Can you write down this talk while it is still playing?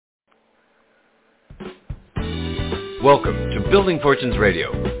Welcome to Building Fortunes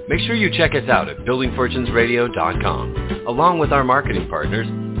Radio. Make sure you check us out at buildingfortunesradio.com. Along with our marketing partners,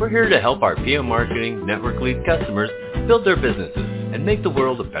 we're here to help our PM Marketing Network Lead customers build their businesses and make the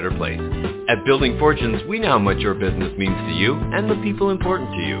world a better place. At Building Fortunes, we know how much your business means to you and the people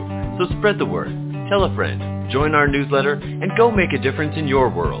important to you. So spread the word, tell a friend, join our newsletter, and go make a difference in your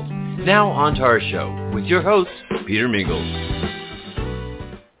world. Now on to our show with your host, Peter Mingles.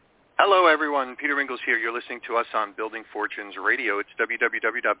 Hello, everyone. Peter Mingles here. You're listening to us on Building Fortunes Radio. It's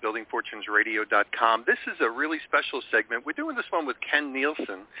www.buildingfortunesradio.com. This is a really special segment. We're doing this one with Ken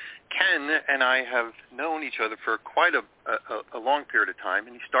Nielson. Ken and I have known each other for quite a long period of time,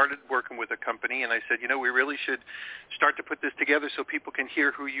 and he started working with a company, and I said, we really should start to put this together so people can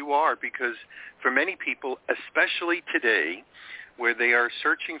hear who you are, because for many people, especially today, where they are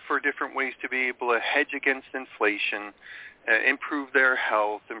searching for different ways to be able to hedge against inflation, improve their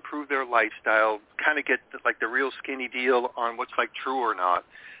health, improve their lifestyle, kind of get the real skinny deal on what's true or not.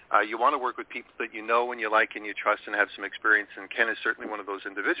 You want to work with people that you know and you like and you trust and have some experience, and Ken is certainly one of those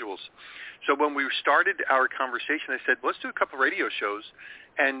individuals. So when we started our conversation, I said, let's do a couple radio shows,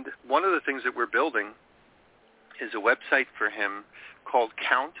 and one of the things that we're building is a website for him called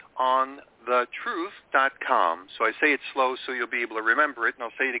countonthetruth.com. So I say it slow so you'll be able to remember it, and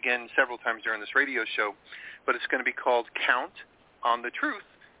I'll say it again several times during this radio show, but it's going to be called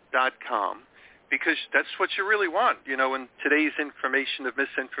countonthetruth.com, because that's what you really want. In today's information of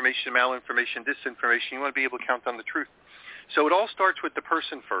misinformation, malinformation, disinformation, you want to be able to count on the truth. So it all starts with the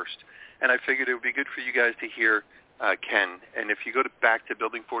person first, and I figured it would be good for you guys to hear Ken. And if you go back to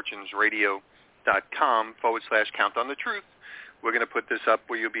buildingfortunesradio.com/countonthetruth, we're going to put this up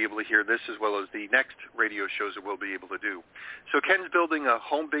where you'll be able to hear this as well as the next radio shows that we'll be able to do. So Ken's building a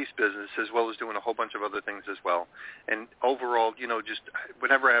home-based business as well as doing a whole bunch of other things as well. And overall, just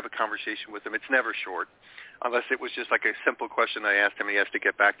whenever I have a conversation with him, it's never short, unless it was just a simple question I asked him. He has to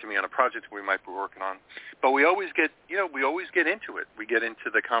get back to me on a project we might be working on. But we always get into it. We get into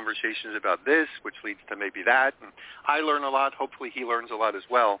the conversations about this, which leads to maybe that. And I learn a lot. Hopefully he learns a lot as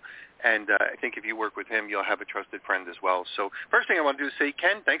well. And I think if you work with him, you'll have a trusted friend as well. So first thing I want to do is say,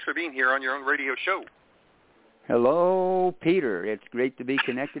 Ken, thanks for being here on your own radio show. Hello, Peter. It's great to be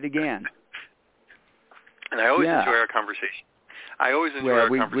connected again. And I always enjoy our conversation.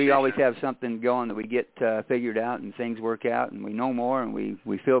 We always have something going that we get figured out, and things work out, and we know more, and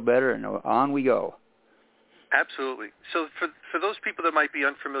we feel better, and on we go. Absolutely. So for those people that might be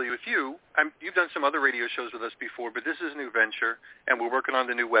unfamiliar with you, you've done some other radio shows with us before, but this is a new venture, and we're working on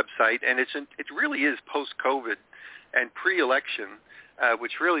the new website, and it really is post-COVID and pre-election,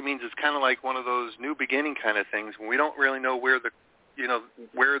 which really means it's kind of like one of those new beginning kind of things when we don't really know where the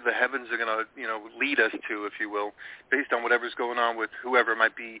heavens are going to, lead us to, if you will, based on whatever's going on with whoever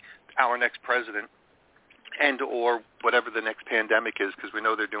might be our next president, and or whatever the next pandemic is, because we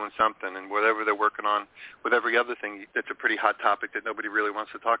know they're doing something, and whatever they're working on with every other thing, that's a pretty hot topic that nobody really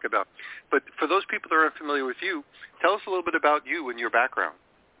wants to talk about. But for those people that are unfamiliar with you, tell us a little bit about you and your background.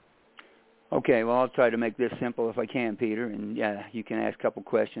 Okay, well, I'll try to make this simple if I can, Peter, and you can ask a couple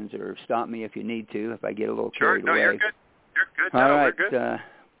questions or stop me if you need to, if I get a little carried away. You're good. You're good. All right. We're good.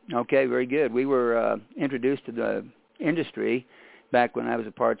 Okay, very good. We were introduced to the industry back when I was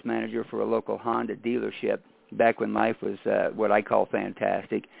a parts manager for a local Honda dealership, back when life was what I call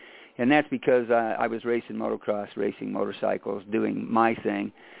fantastic. And that's because I was racing motocross, racing motorcycles, doing my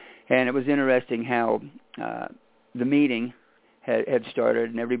thing. And it was interesting how the meeting had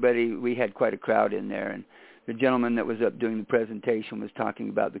started, and we had quite a crowd in there. And the gentleman that was up doing the presentation was talking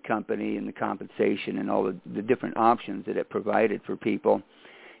about the company and the compensation and all the different options that it provided for people.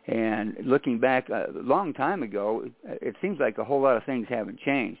 And looking back a long time ago, it seems like a whole lot of things haven't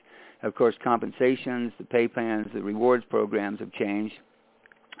changed. Of course, compensations, the pay plans, the rewards programs have changed.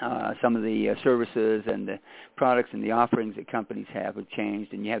 Some of the services and the products and the offerings that companies have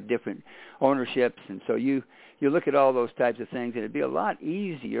changed, and you have different ownerships. And so you look at all those types of things, and it'd be a lot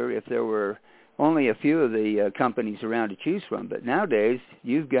easier if there were only a few of the companies around to choose from. But nowadays,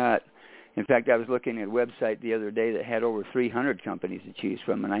 you've got, in fact, I was looking at a website the other day that had over 300 companies to choose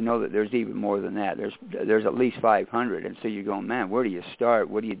from, and I know that there's even more than that. There's at least 500, and so you're going, man, where do you start?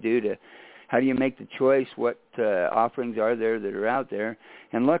 What do you do how do you make the choice? What offerings are there that are out there?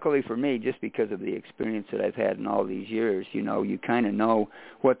 And luckily for me, just because of the experience that I've had in all these years, you kind of know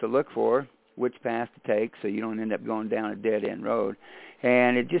what to look for, which path to take, so you don't end up going down a dead-end road.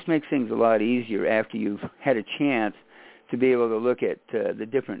 And it just makes things a lot easier after you've had a chance to be able to look at the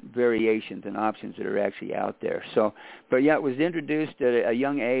different variations and options that are actually out there. So, but yeah, it was introduced at a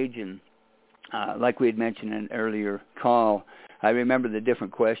young age, and like we had mentioned in an earlier call, I remember the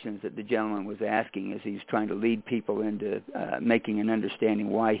different questions that the gentleman was asking as he was trying to lead people into making an understanding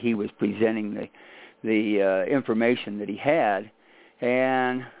why he was presenting the information that he had.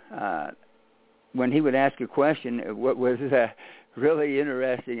 And when he would ask a question, what was really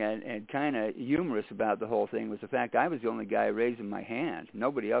interesting and kind of humorous about the whole thing was the fact I was the only guy raising my hand.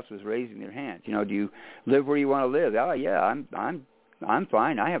 Nobody else was raising their hands. You know, do you live where you want to live? Oh yeah, I'm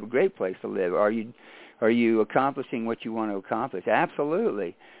fine. I have a great place to live. Are you accomplishing what you want to accomplish?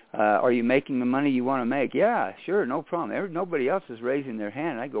 Absolutely. Are you making the money you want to make? Yeah, sure, no problem. Nobody else is raising their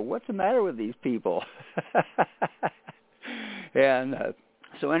hand. I go, what's the matter with these people? And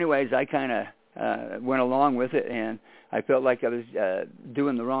so anyways, I kind of went along with it, and I felt like I was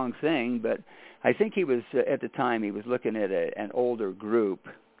doing the wrong thing, but I think he was, at the time, he was looking at an older group,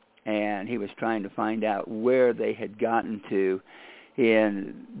 and he was trying to find out where they had gotten to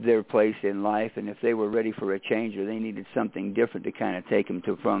in their place in life, and if they were ready for a change or they needed something different to kind of take them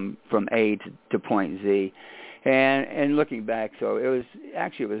to from A to point Z. And looking back, so it was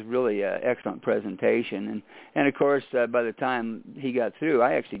really an excellent presentation. And of course, by the time he got through,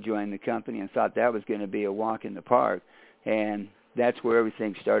 I actually joined the company and thought that was going to be a walk in the park. And that's where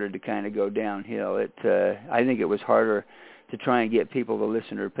everything started to kind of go downhill. I think it was harder to try and get people to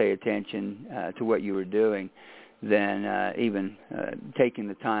listen or pay attention to what you were doing than even taking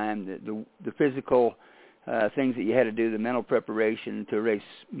the time, the physical things that you had to do, the mental preparation to race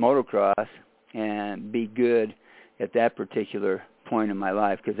motocross and be good at that particular point in my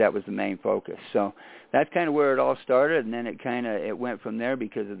life, because that was the main focus. So that's kind of where it all started, and then it went from there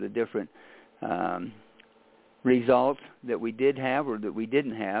because of the different results that we did have or that we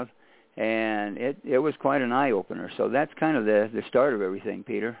didn't have, and it was quite an eye-opener. So that's kind of the start of everything,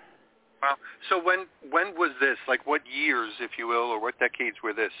 Peter. Wow. So when was this? Like what years, if you will, or what decades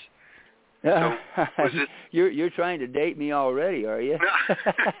were this? So was it... You're trying to date me already, are you?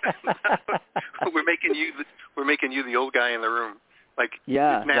 We're making you the old guy in the room. Like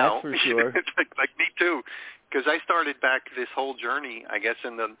yeah, now, that's for sure. It's like me too, because I started back this whole journey, I guess,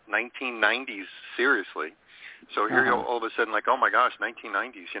 in the 1990s. Seriously. So here you all of a sudden, like, oh my gosh,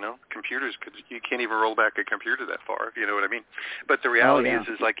 1990s, you know, computers, you can't even roll back a computer that far, if you know what I mean. But the reality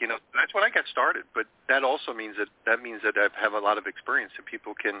is like, you know, that's when I got started. But that also means that I have a lot of experience that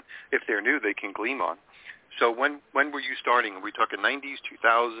people can, if they're new, they can glean on. So when were you starting? Are we talking 90s,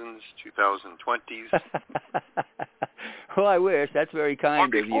 2000s, 2020s? Well, I wish. That's very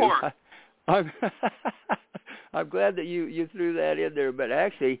kind of you. I'm glad that you threw that in there, but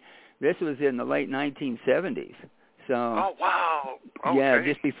actually, this was in the late 1970s. So. Oh wow! Okay. Yeah,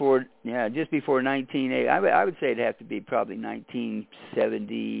 just before 1980. I would say it'd have to be probably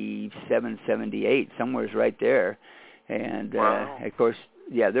 1977, 78, somewhere's right there. And of course,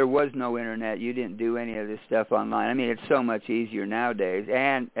 yeah, there was no internet. You didn't do any of this stuff online. I mean, it's so much easier nowadays,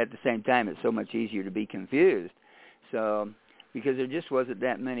 and at the same time, it's so much easier to be confused. So, because there just wasn't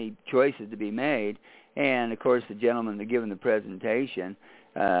that many choices to be made, and of course, the gentleman that given the presentation.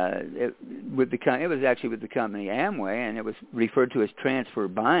 It was actually with the company Amway, and it was referred to as transfer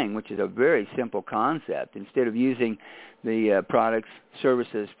buying, which is a very simple concept. Instead of using the products,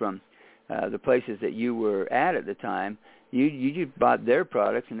 services from the places that you were at the time, you just bought their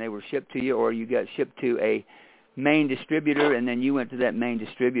products and they were shipped to you, or you got shipped to a main distributor, and then you went to that main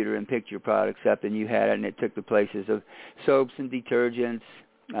distributor and picked your products up, and you had it, and it took the places of soaps and detergents.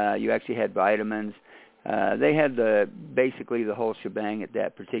 You actually had vitamins. They had basically the whole shebang at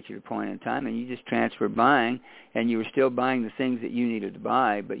that particular point in time, and you just transferred buying, and you were still buying the things that you needed to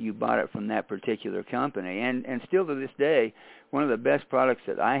buy, but you bought it from that particular company. And still to this day, one of the best products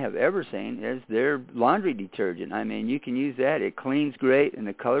that I have ever seen is their laundry detergent. I mean, you can use that. It cleans great, and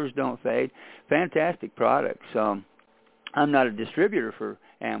the colors don't fade. Fantastic product. So I'm not a distributor for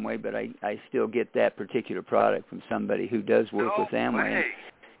Amway, but I still get that particular product from somebody who does work with Amway.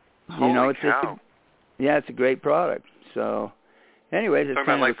 And, you know, it's a great product. So, anyways, it's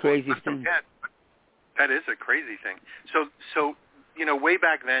kind of a crazy thing. Yeah, that is a crazy thing. So, you know, way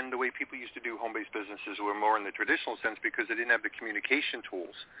back then, the way people used to do home-based businesses were more in the traditional sense because they didn't have the communication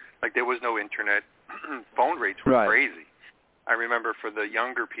tools. Like there was no internet. Phone rates were crazy. I remember for the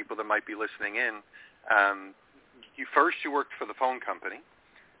younger people that might be listening in, you worked for the phone company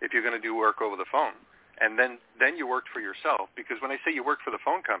if you're going to do work over the phone. And then you worked for yourself, because when I say you worked for the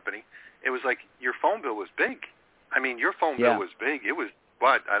phone company, it was like your phone bill was big. I mean, your phone bill was big. It was,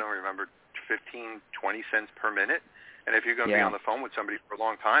 I don't remember, 15, 20 cents per minute. And if you're going to be on the phone with somebody for a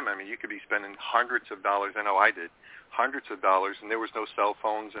long time, I mean, you could be spending hundreds of dollars. I know I did, hundreds of dollars, and there was no cell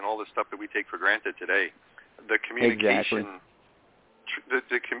phones and all the stuff that we take for granted today. The communication,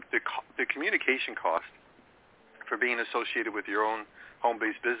 the communication cost for being associated with your own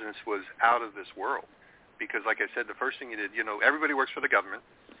home-based business was out of this world. Because, like I said, the first thing you did, everybody works for the government,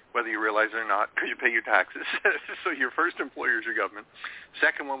 whether you realize it or not, because you pay your taxes. So your first employer is your government.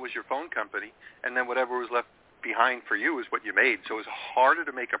 Second one was your phone company, and then whatever was left behind for you is what you made. So it was harder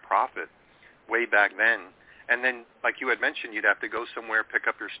to make a profit way back then. And then, like you had mentioned, you'd have to go somewhere, pick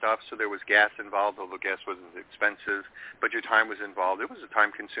up your stuff, so there was gas involved, although gas wasn't expensive, but your time was involved. It was a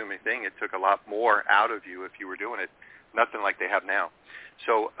time-consuming thing. It took a lot more out of you if you were doing it, nothing like they have now.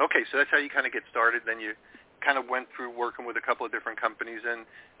 So, okay, so that's how you kind of get started. Then you kind of went through working with a couple of different companies, and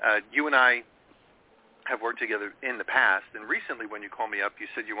you and I have worked together in the past. And recently, when you called me up, you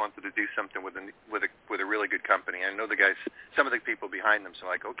said you wanted to do something with a really good company. I know the guys, some of the people behind them. So,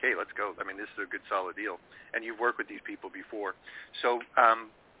 like, okay, let's go. I mean, this is a good, solid deal. And you've worked with these people before. So,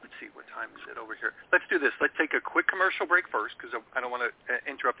 let's see, what time is it over here? Let's do this. Let's take a quick commercial break first, because I don't want to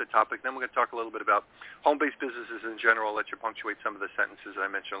interrupt the topic. Then we're going to talk a little bit about home-based businesses in general. I'll let you punctuate some of the sentences I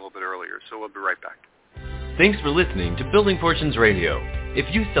mentioned a little bit earlier. So we'll be right back. Thanks for listening to Building Fortunes Radio. If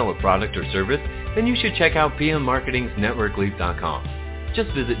you sell a product or service, then you should check out PM Marketing's NetworkLeads.com.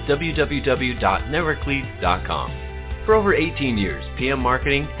 Just visit www.networkleads.com. For over 18 years, PM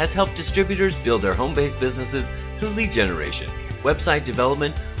Marketing has helped distributors build their home-based businesses through lead generation, website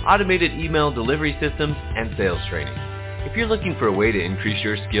development, automated email delivery systems, and sales training. If you're looking for a way to increase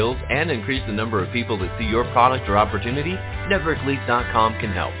your skills and increase the number of people that see your product or opportunity, NetworkLeads.com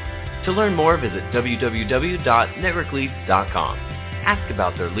can help. To learn more, visit www.networkleads.com. Ask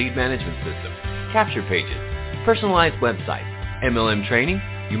about their lead management system, capture pages, personalized websites, MLM training,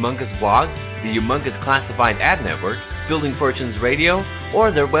 humongous blogs, the humongous classified ad network, Building Fortunes Radio,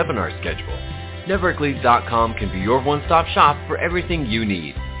 or their webinar schedule. NetworkLeads.com can be your one-stop shop for everything you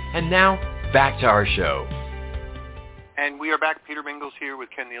need. And now, back to our show. And we are back. Peter Mingles here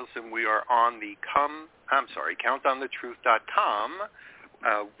with Ken Nielsen. We are on the CountOnTheTruth.com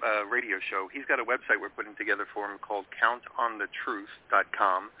radio show. He's got a website we're putting together for him called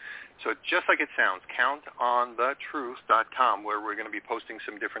CountOnTheTruth.com. So just like it sounds, CountOnTheTruth.com, where we're going to be posting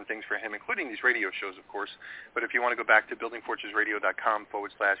some different things for him, including these radio shows, of course. But if you want to go back to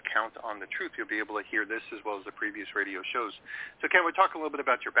buildingfortunesradio.com/CountOnTheTruth, you'll be able to hear this as well as the previous radio shows. So Ken, we're talking a little bit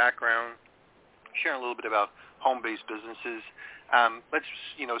about your background, sharing a little bit about home-based businesses. Let's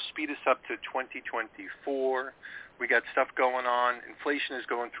speed us up to 2024. We got stuff going on. Inflation is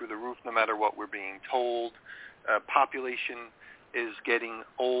going through the roof no matter what we're being told. Population is getting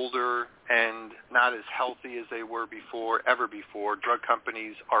older and not as healthy as they were ever before. Drug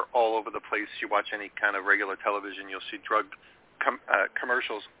companies are all over the place. You watch any kind of regular television, you'll see drug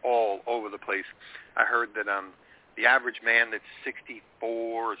commercials all over the place. I heard that the average man that's 64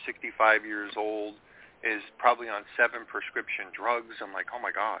 or 65 years old is probably on 7 prescription drugs. I'm like, oh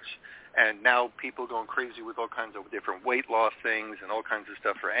my gosh. And now people going crazy with all kinds of different weight loss things and all kinds of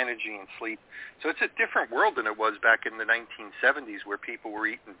stuff for energy and sleep. So it's a different world than it was back in the 1970s, where people were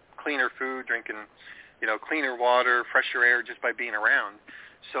eating cleaner food, drinking, cleaner water, fresher air just by being around.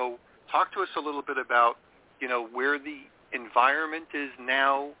 So talk to us a little bit about, where the environment is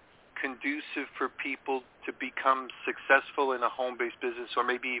now conducive for people to become successful in a home-based business, or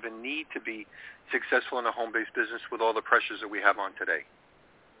maybe even need to be successful in a home-based business with all the pressures that we have on today.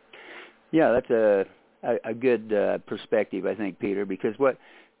 Yeah, that's a good perspective, I think, Peter, because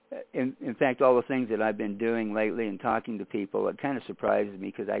in fact, all the things that I've been doing lately and talking to people, it kind of surprises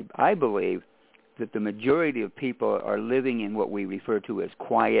me, because I believe that the majority of people are living in what we refer to as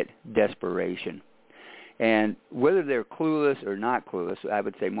quiet desperation. And whether they're clueless or not clueless, I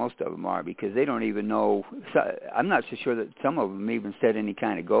would say most of them are, because they don't even know. I'm not so sure that some of them even set any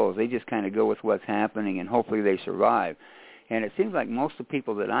kind of goals. They just kind of go with what's happening, and hopefully they survive. And it seems like most of the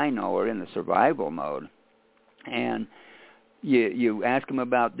people that I know are in the survival mode. And you ask them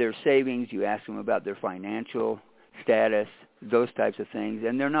about their savings, you ask them about their financial status, those types of things,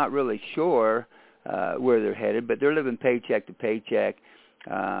 and they're not really sure where they're headed, but they're living paycheck to paycheck.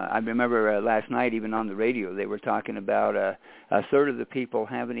 I remember last night, even on the radio, they were talking about a third of the people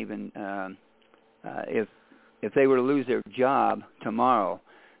haven't even, if they were to lose their job tomorrow,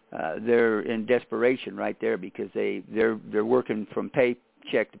 they're in desperation right there, because they're working from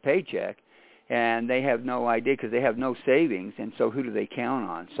paycheck to paycheck, and they have no idea, because they have no savings, and so who do they count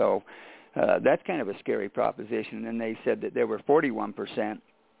on? So that's kind of a scary proposition. And they said that there were 41%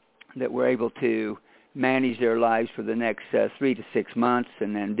 that were able to manage their lives for the next 3 to 6 months,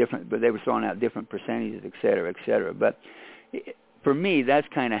 and then but they were throwing out different percentages, et cetera, et cetera. But for me, that's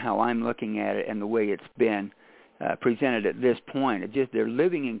kind of how I'm looking at it, and the way it's been presented at this point. They're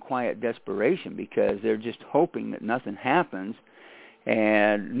living in quiet desperation, because they're just hoping that nothing happens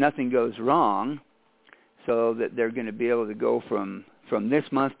and nothing goes wrong, so that they're going to be able to go from this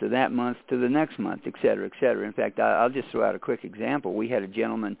month to that month to the next month, et cetera, et cetera. In fact, I'll just throw out a quick example. We had a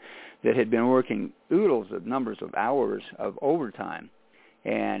gentleman that had been working oodles of numbers of hours of overtime,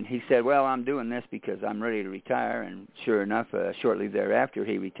 and he said, well, I'm doing this because I'm ready to retire, and sure enough, shortly thereafter,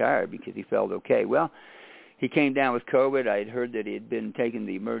 he retired because he felt okay. Well, he came down with COVID. I had heard that he had been taken to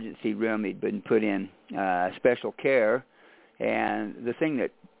the emergency room. He'd been put in special care, and the thing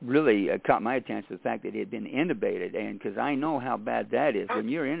that really caught my attention was the fact that he had been intubated, and because I know how bad that is. When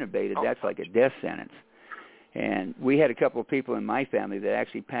you're intubated, that's like a death sentence. And we had a couple of people in my family that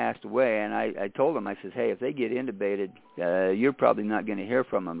actually passed away, and I told them, I said, hey, if they get intubated, you're probably not going to hear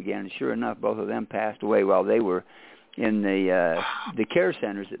from them again. And sure enough, both of them passed away while they were in the care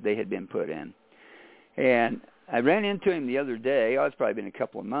centers that they had been put in. And I ran into him the other day. It's probably been a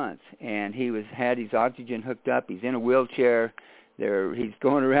couple of months, and he had his oxygen hooked up. He's in a wheelchair. He's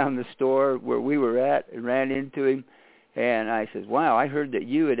going around the store where we were at, and ran into him. And I said, wow, I heard that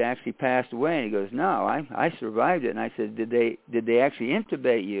you had actually passed away. And he goes, no, I survived it. And I said, did they actually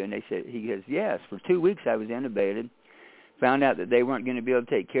intubate you? And he goes, yes. For 2 weeks I was intubated. Found out that they weren't going to be able to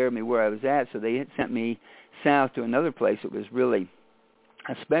take care of me where I was at, so they had sent me south to another place that was really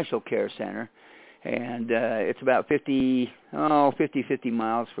a special care center. And it's about 50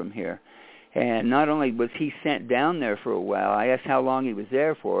 miles from here. And not only was he sent down there for a while, I asked how long he was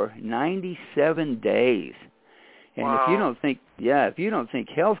there for, 97 days. And wow. if you don't think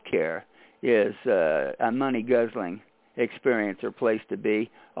healthcare is a money guzzling experience or place to be,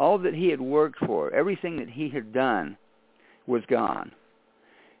 all that he had worked for, everything that he had done was gone.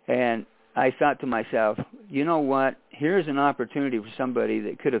 And I thought to myself, you know what? Here's an opportunity for somebody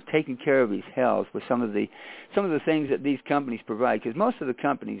that could have taken care of his health with some of the things that these companies provide. Because most of the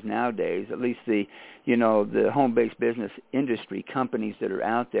companies nowadays, at least the home-based business industry companies that are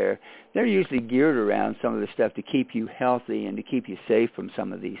out there, they're usually geared around some of the stuff to keep you healthy and to keep you safe from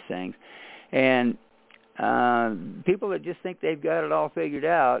some of these things. And people that just think they've got it all figured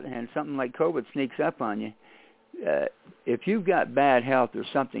out, and something like COVID sneaks up on you, if you've got bad health or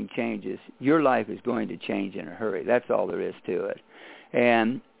something changes, your life is going to change in a hurry. That's all there is to it.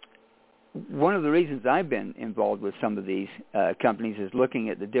 And one of the reasons I've been involved with some of these companies is looking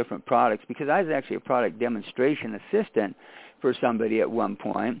at the different products, because I was actually a product demonstration assistant for somebody at one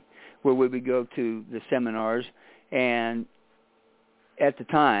point, where we would go to the seminars, and at the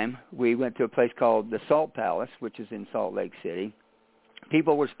time we went to a place called the Salt Palace, which is in Salt Lake City.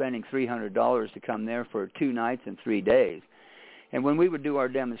 People were spending $300 to come there for 2 nights and 3 days. And when we would do our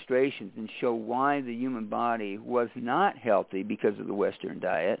demonstrations and show why the human body was not healthy because of the Western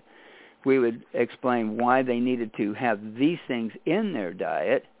diet, we would explain why they needed to have these things in their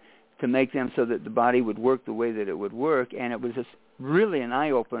diet to make them so that the body would work the way that it would work. And it was really an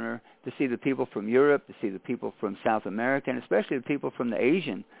eye-opener to see the people from Europe, to see the people from South America, and especially the people from the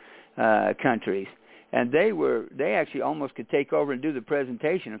Asian countries. And they actually almost could take over and do the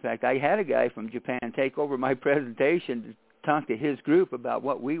presentation. In fact, I had a guy from Japan take over my presentation to talk to his group about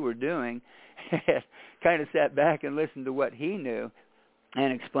what we were doing, and kind of sat back and listened to what he knew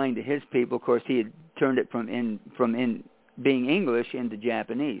and explained to his people. Of course, he had turned it from being English into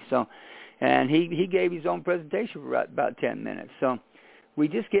Japanese. So, and he gave his own presentation for about 10 minutes. So we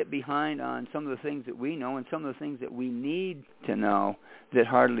just get behind on some of the things that we know and some of the things that we need to know that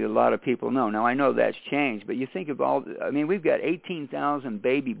hardly a lot of people know. Now, I know that's changed, but you think of we've got 18,000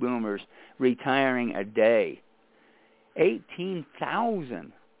 baby boomers retiring a day.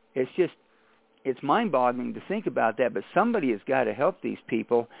 18,000. It's mind-boggling to think about that, but somebody has got to help these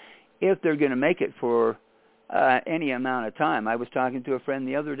people if they're going to make it for any amount of time. I was talking to a friend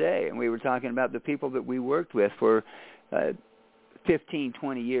the other day, and we were talking about the people that we worked with for 15,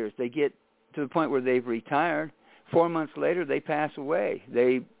 20 years. They get to the point where they've retired. 4 months later, they pass away.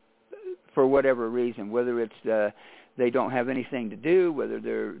 For whatever reason, whether it's they don't have anything to do, whether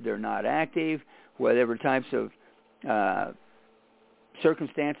they're not active, whatever types of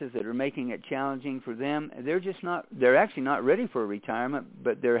circumstances that are making it challenging for them, they're actually not ready for retirement,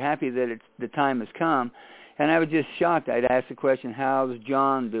 but they're happy that the time has come. And I was just shocked. I'd ask the question, how's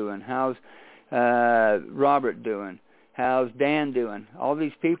John doing? How's Robert doing? How's Dan doing? All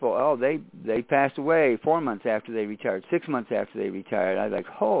these people, they passed away 4 months after they retired, 6 months after they retired. I was like,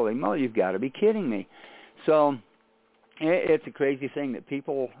 holy moly, you've got to be kidding me. So it's a crazy thing that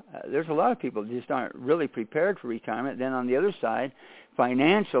there's a lot of people that just aren't really prepared for retirement. Then on the other side,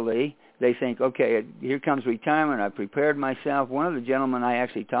 financially, they think, okay, here comes retirement. I've prepared myself. One of the gentlemen I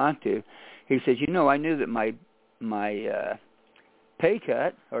actually talked to, he says, I knew that my pay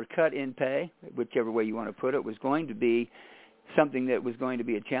cut or cut in pay, whichever way you want to put it, was going to be something that was going to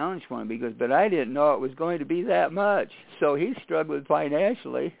be a challenge for him. He goes, but I didn't know it was going to be that much. So he's struggling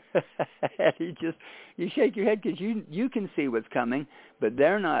financially. And you shake your head because you can see what's coming, but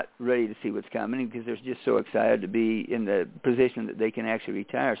they're not ready to see what's coming because they're just so excited to be in the position that they can actually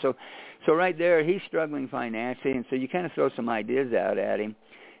retire. So right there, he's struggling financially, and so you kind of throw some ideas out at him.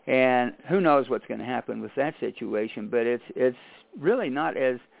 And who knows what's going to happen with that situation, but it's really not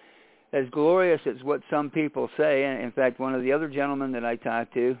as glorious as what some people say. And in fact, one of the other gentlemen that I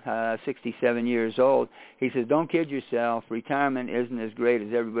talked to, 67 years old, he says, don't kid yourself. Retirement isn't as great as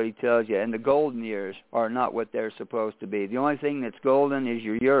everybody tells you, and the golden years are not what they're supposed to be. The only thing that's golden is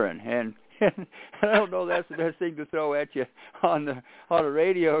your urine, and I don't know that's the best thing to throw at you on a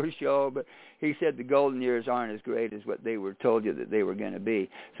radio show, but he said the golden years aren't as great as what they were told you that they were going to be.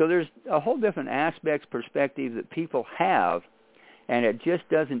 So there's a whole different aspects, perspective that people have, and it just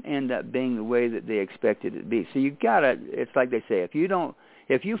doesn't end up being the way that they expected it to be. So you gotta, it's like they say, if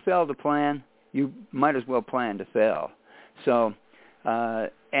you fail to plan, you might as well plan to fail. So,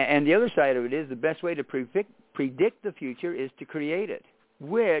 and the other side of it is the best way to predict the future is to create it,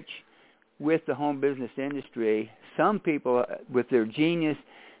 which with the home business industry, some people with their genius,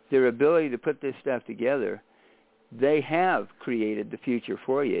 their ability to put this stuff together, they have created the future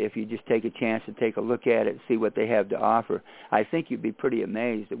for you. If you just take a chance to take a look at it and see what they have to offer, I think you'd be pretty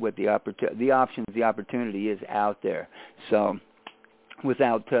amazed at what the options, the opportunity is out there. So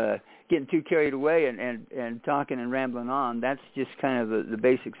without getting too carried away and talking and rambling on, that's just kind of the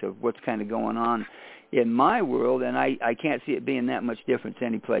basics of what's kind of going on in my world, and I can't see it being that much different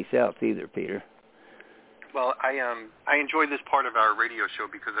anyplace else either, Peter. Well, I enjoy this part of our radio show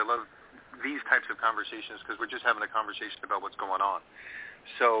because I love these types of conversations because we're just having a conversation about what's going on.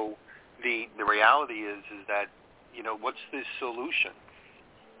 So the reality is that, what's the solution?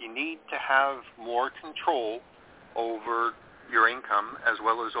 You need to have more control over your income as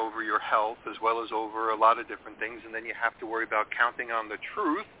well as over your health as well as over a lot of different things, and then you have to worry about counting on the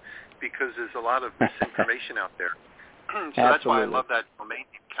truth because there's a lot of misinformation out there. So Absolutely. That's why I love that domain,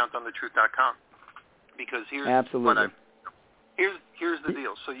 countonthetruth.com, because here's the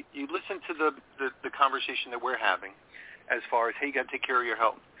deal. So you listen to the conversation that we're having as far as, hey, you got to take care of your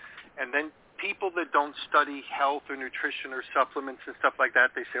health. And then people that don't study health or nutrition or supplements and stuff like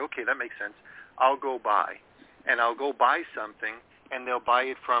that, they say, okay, that makes sense. I'll go buy. And I'll go buy something, and they'll buy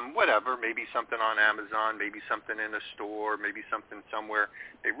it from whatever, maybe something on Amazon, maybe something in a store, maybe something somewhere.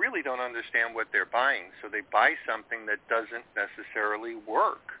 They really don't understand what they're buying. So they buy something that doesn't necessarily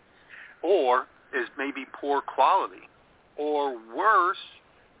work or is maybe poor quality. Or worse,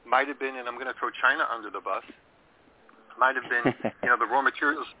 might have been, and I'm going to throw China under the bus, might have been, the raw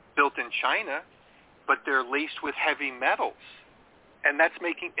materials built in China, but they're laced with heavy metals. And that's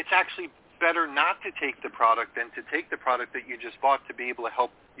making, it's actually better not to take the product than to take the product that you just bought to be able to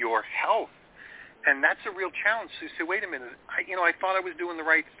help your health. And that's a real challenge. So you say, wait a minute, I thought I was doing the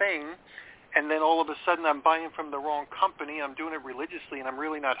right thing, and then all of a sudden I'm buying from the wrong company, I'm doing it religiously, and I'm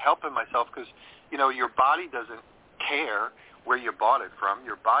really not helping myself because, your body doesn't care where you bought it from.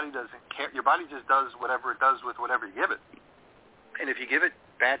 Your body doesn't care. Your body just does whatever it does with whatever you give it. And if you give it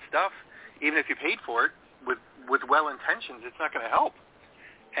bad stuff, even if you paid for it with well intentions, it's not going to help.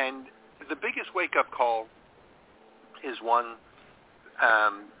 And the biggest wake-up call is one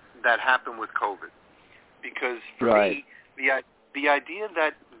that happened with COVID, because for me, the idea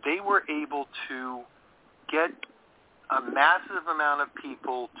that they were able to get a massive amount of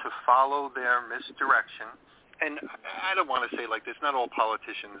people to follow their misdirection, and I don't want to say like this, not all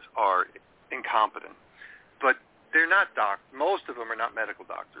politicians are incompetent, but they're not most of them are not medical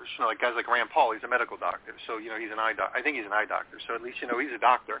doctors. Like guys like Rand Paul, he's a medical doctor, so he's an eye doctor. I think he's an eye doctor, so at least he's a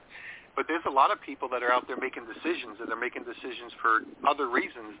doctor. But there's a lot of people that are out there making decisions, and they're making decisions for other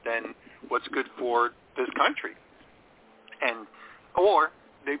reasons than what's good for this country. Or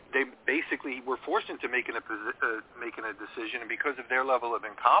they basically were forced into making a decision, and because of their level of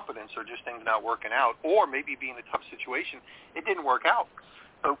incompetence or just things not working out, or maybe being in a tough situation, it didn't work out.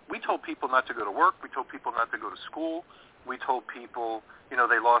 We told people not to go to work. We told people not to go to school. We told people,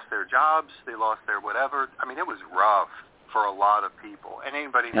 they lost their jobs, they lost their whatever. I mean, it was rough for a lot of people, and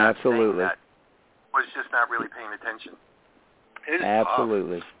anybody not saying that was just not really paying attention. It is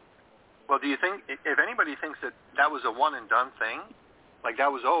Absolutely. tough. Well, do you think if anybody thinks that was a one and done thing, like that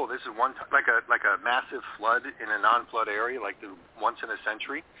was this is one like a massive flood in a non-flood area, like the once in a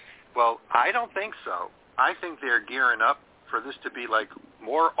century? Well, I don't think so. I think they're gearing up for this to be like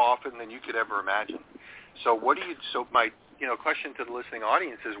more often than you could ever imagine. So So my question to the listening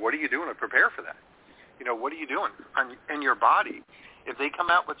audience is, what are you doing to prepare for that? What are you doing in your body? If they come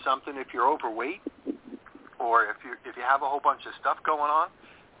out with something, if you're overweight or if you have a whole bunch of stuff going on,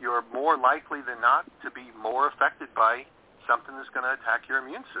 you're more likely than not to be more affected by something that's going to attack your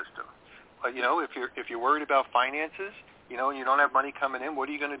immune system. But if you're worried about finances, and you don't have money coming in, what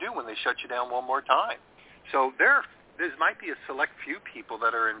are you going to do when they shut you down one more time? So there might be a select few people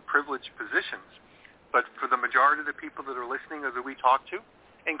that are in privileged positions, but for the majority of the people that are listening or that we talk to,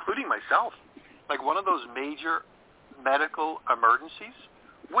 including myself, like one of those major medical emergencies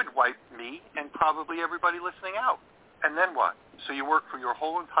would wipe me and probably everybody listening out. And then what? So you work for your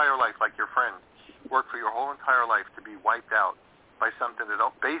whole entire life, like your friend, work for your whole entire life to be wiped out by something that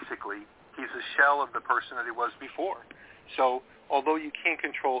basically he's a shell of the person that he was before. So although you can't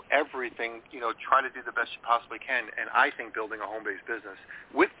control everything, try to do the best you possibly can. And I think building a home-based business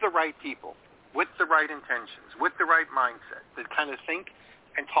with the right people, with the right intentions, with the right mindset, that kind of think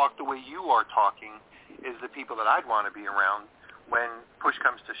and talk the way you are talking is the people that I'd want to be around when push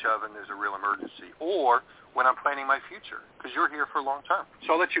comes to shove and there's a real emergency, or when I'm planning my future, because you're here for long term.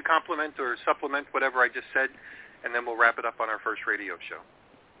 So I'll let you complement or supplement whatever I just said, and then we'll wrap it up on our first radio show.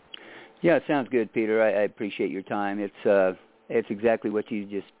 Yeah, it sounds good, Peter. I appreciate your time. It's exactly what you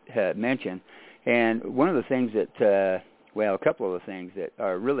just mentioned. And one of the things that, a couple of the things that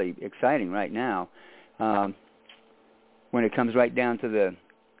are really exciting right now, when it comes right down to the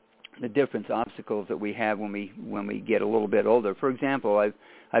different obstacles that we have when we get a little bit older. For example,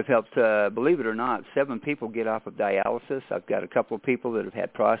 I've helped, believe it or not, 7 people get off of dialysis. I've got a couple of people that have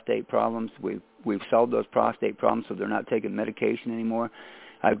had prostate problems. We've solved those prostate problems, so they're not taking medication anymore.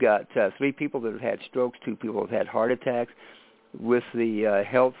 I've got 3 people that have had strokes, 2 people have had heart attacks with the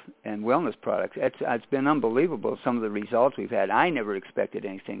health and wellness products. It's been unbelievable, some of the results we've had. I never expected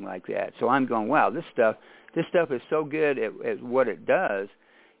anything like that. So I'm going, wow, this stuff is so good at what it does.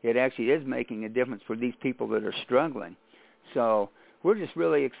 It actually is making a difference for these people that are struggling. So we're just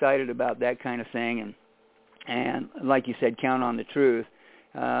really excited about that kind of thing. And like you said, count on the truth.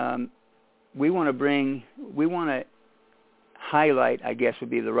 We want to highlight, I guess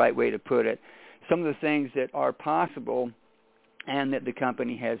would be the right way to put it, some of the things that are possible and that the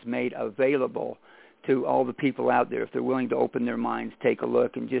company has made available to all the people out there. If they're willing to open their minds, take a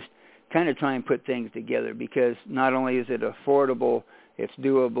look, and just kind of try and put things together, because not only is it affordable, it's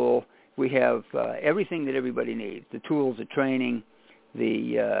doable. We have everything that everybody needs, the tools, the training,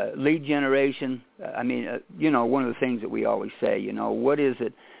 the lead generation. One of the things that we always say, what is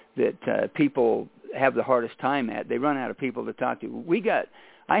it that people have the hardest time at? They run out of people to talk to.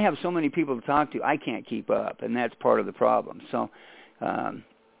 I have so many people to talk to, I can't keep up, and that's part of the problem. So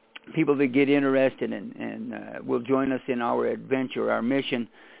people that get interested and will join us in our adventure, our mission,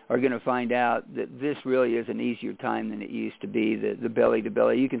 are going to find out that this really is an easier time than it used to be. The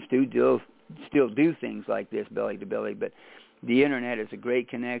belly-to-belly, you can still do things like this belly-to-belly, but the Internet is a great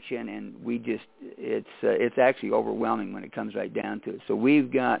connection, and it's actually overwhelming when it comes right down to it. So we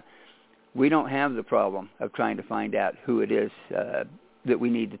don't have the problem of trying to find out who it is that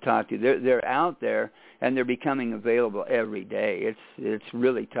we need to talk to. They're out there, and they're becoming available every day. It's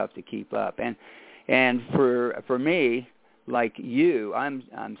really tough to keep up. And for me, like you, I'm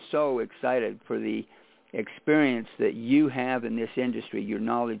so excited for the experience that you have in this industry, your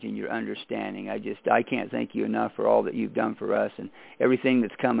knowledge and your understanding. I can't thank you enough for all that you've done for us, and everything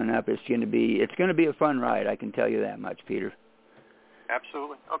that's coming up. It's going to be a fun ride, I can tell you that much, Peter.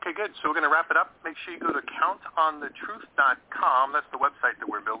 Absolutely. Okay, good. So we're going to wrap it up. Make sure you go to countonthetruth.com. That's the website that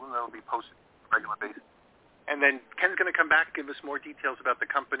we're building. That'll be posted on a regular basis. And then Ken's going to come back, give us more details about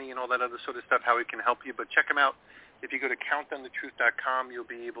the company and all that other sort of stuff, how he can help you. But check him out. If you go to countonthetruth.com, you'll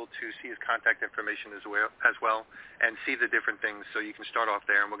be able to see his contact information as well, and see the different things. So you can start off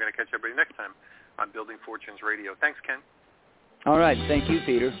there. And we're going to catch everybody next time on Building Fortunes Radio. Thanks, Ken. All right. Thank you,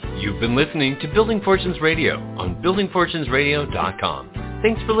 Peter. You've been listening to Building Fortunes Radio on buildingfortunesradio.com.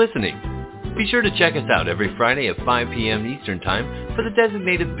 Thanks for listening. Be sure to check us out every Friday at 5 p.m. Eastern Time for the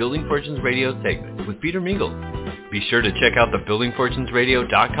designated Building Fortunes Radio segment with Peter Mingle. Be sure to check out the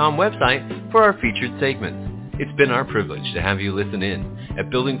buildingfortunesradio.com website for our featured segments. It's been our privilege to have you listen in.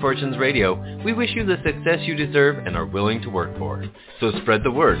 At Building Fortunes Radio, we wish you the success you deserve and are willing to work for. So spread the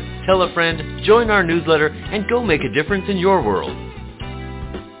word, tell a friend, join our newsletter, and go make a difference in your world.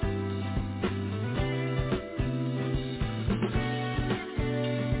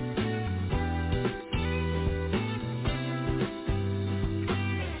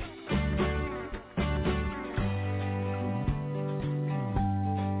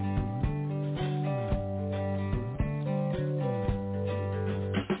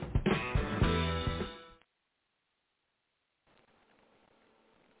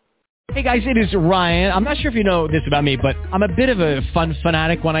 Hey guys, it is Ryan. I'm not sure if you know this about me, but I'm a bit of a fun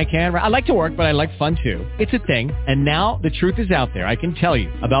fanatic when I can. I like to work, but I like fun too. It's a thing. And now the truth is out there. I can tell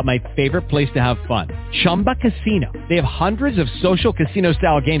you about my favorite place to have fun. Chumba Casino. They have hundreds of social casino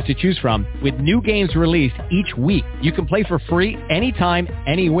style games to choose from with new games released each week. You can play for free anytime,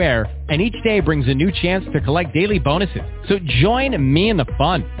 anywhere. And each day brings a new chance to collect daily bonuses. So join me in the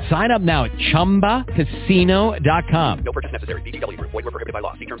fun. Sign up now at ChumbaCasino.com. No purchase necessary. VGW Group. Void where prohibited by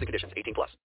law. See terms and conditions. 18+.